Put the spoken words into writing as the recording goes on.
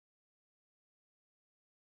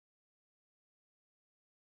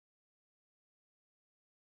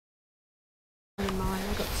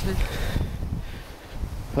to.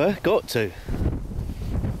 Well, got to.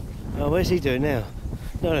 Oh, where's he doing now?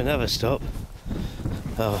 Not another stop.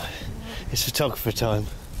 Oh, it's photographer time.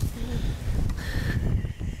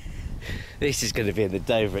 This is going to be in the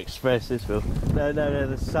Dover Express, this will. No,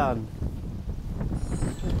 the Sun.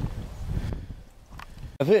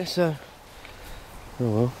 A bit, so... Oh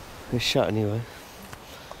well, it's shut anyway.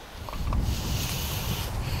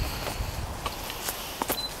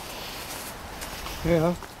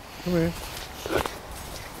 Yeah, come here.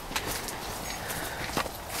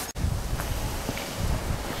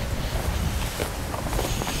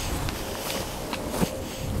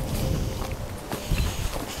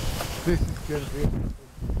 This is going to be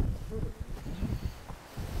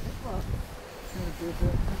about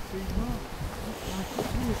 15 miles.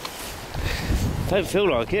 Don't feel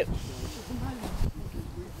like it.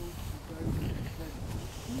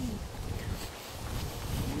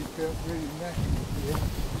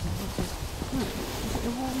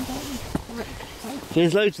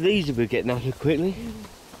 There's loads of these if we get knackered quickly.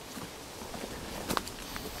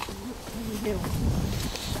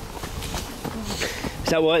 Is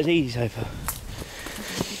that why it's easy so far?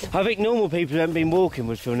 I think normal people who haven't been walking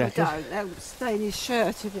would feel knackered. I don't, they'll stain his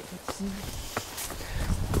shirt if it gets in.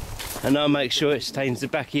 And I'll make sure it stains the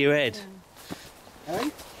back of your head. Eh?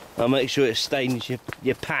 I'll make sure it stains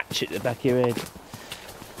your patch at the back of your head.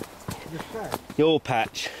 Your patch? Your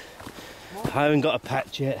patch. I haven't got a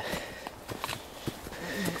patch yet.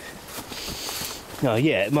 Oh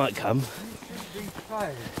yeah, it might come.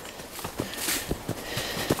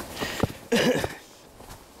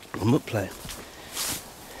 I'm not playing.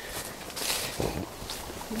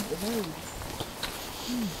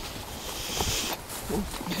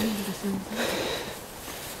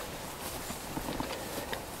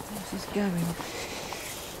 Where's this going?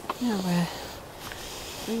 Nowhere.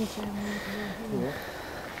 Bring it down here.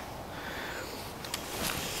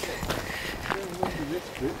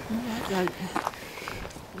 No, I don't.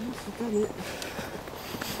 I must have done it.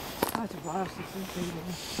 Quite a while since we've been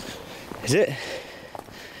here. Is it?